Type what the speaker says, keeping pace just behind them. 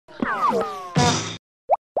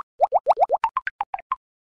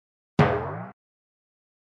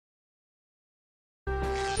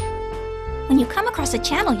When you come across a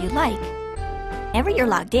channel you like, whenever you're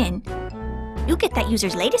logged in, you'll get that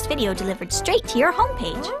user's latest video delivered straight to your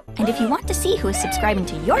homepage. And if you want to see who is subscribing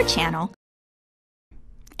to your channel,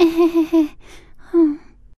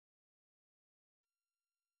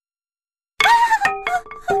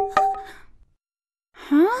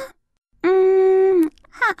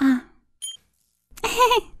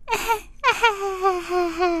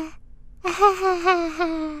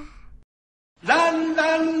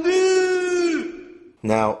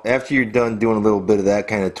 Now, after you're done doing a little bit of that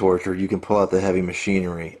kind of torture, you can pull out the heavy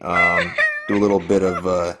machinery. Do a little bit of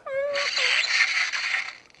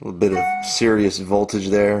serious voltage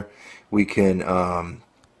there. We can.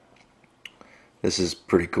 This is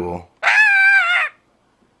pretty cool.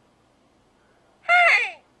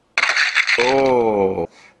 Oh,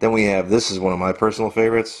 then we have, this is one of my personal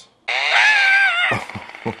favorites.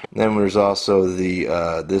 Then there's also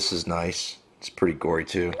the this is nice. It's pretty gory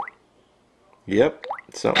too. Yep,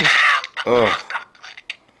 something. Oh.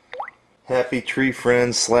 Happy tree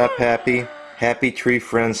friends slap happy. Happy tree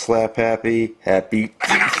friends slap happy. Happy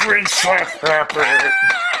tree friends slap happy.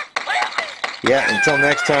 Yeah, until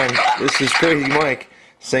next time, this is Crazy Mike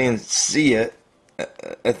saying see ya.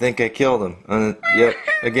 I think I killed him. Yep,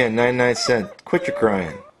 again, 99 cents. Quit your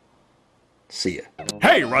crying. See ya.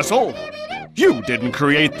 Hey, Russell! You didn't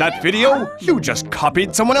create that video. You just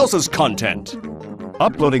copied someone else's content.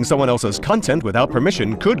 Uploading someone else's content without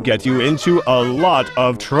permission could get you into a lot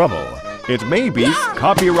of trouble. It may be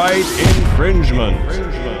copyright infringement.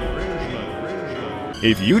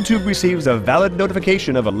 If YouTube receives a valid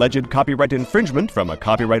notification of alleged copyright infringement from a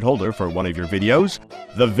copyright holder for one of your videos,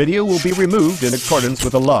 the video will be removed in accordance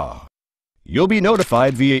with the law. You'll be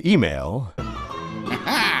notified via email.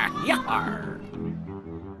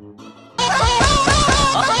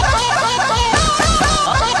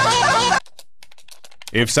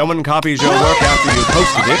 If someone copies your work after you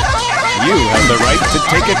posted it, you have the right to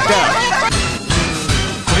take it down.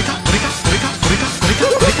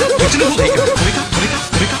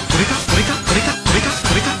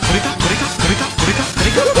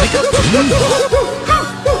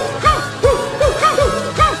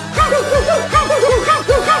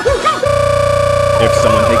 If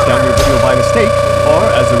someone takes down your video by mistake, or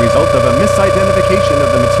as a result of a misidentification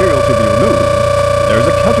of the material to be removed, there's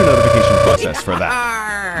a counter-notification process for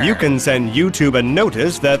that. You can send YouTube a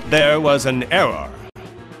notice that there was an error.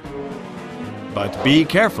 But be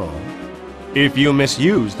careful. If you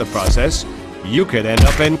misuse the process, you could end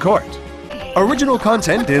up in court. Original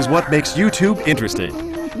content is what makes YouTube interesting.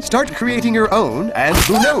 Start creating your own, and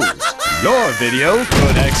who knows? Your video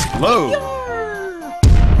could explode.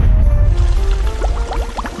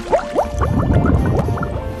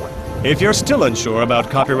 If you're still unsure about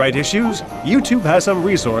copyright issues, YouTube has some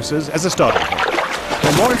resources as a starting point.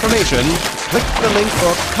 For more information, click the link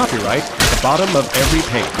for copyright at the bottom of every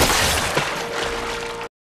page.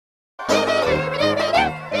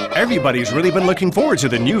 Everybody's really been looking forward to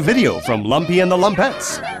the new video from Lumpy and the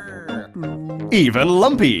Lumpettes. Even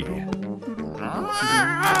Lumpy.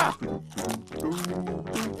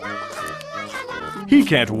 He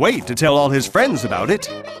can't wait to tell all his friends about it.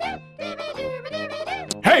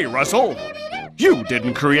 Hey, Russell! You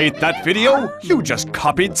didn't create that video. You just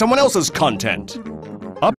copied someone else's content.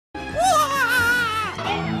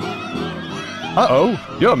 Uh-oh,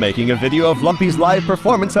 you're making a video of Lumpy's live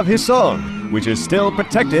performance of his song, which is still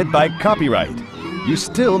protected by copyright. You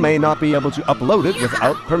still may not be able to upload it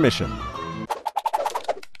without permission.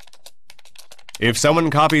 If someone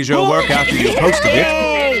copies your work after you posted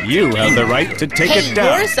it, you have the right to take it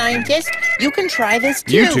down. You're a scientist. You can try this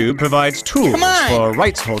too. YouTube provides tools for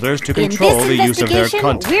rights holders to control the use of their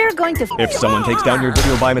content. We're going to If someone takes down your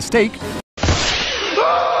video by mistake,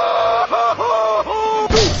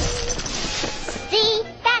 See,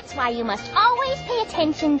 that's why you must always pay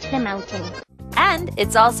attention to the mountain. And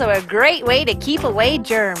it's also a great way to keep away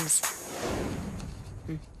germs.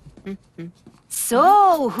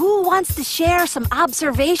 So, who wants to share some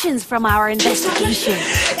observations from our investigation?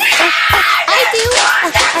 I do.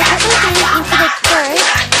 I put my hand into the dirt,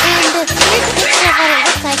 and here's a picture of what it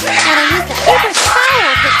looks like when I use the paper towel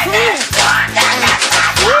to clean it. And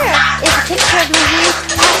here is a picture of my hand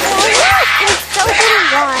after I washed with soap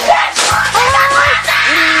and water.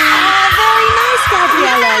 Very nice,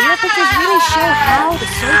 Gabriella. Your pictures really show how the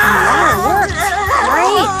soap and water works.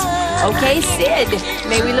 Great. Okay, Sid,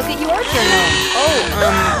 may we look at your journal?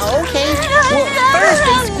 Oh, okay. Well, first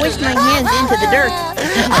I squished my hands into the dirt.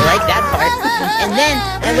 I like that part. And then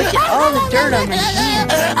I looked at all the dirt on my hands.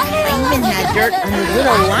 I even had dirt on the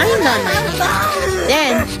little lines on my hands.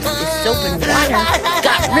 Then, the soap and water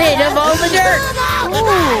got rid of all the dirt. Ooh,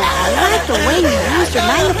 I like the way you used your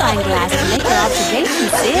magnifying glass to make your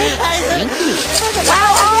observations, Sid. Thank you.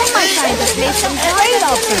 Wow, all my scientists made some great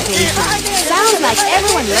observations. Sounds like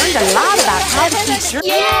everyone learned a lot about how to keep dirt.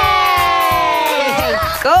 Yay!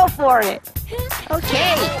 Go for it.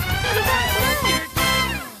 Okay.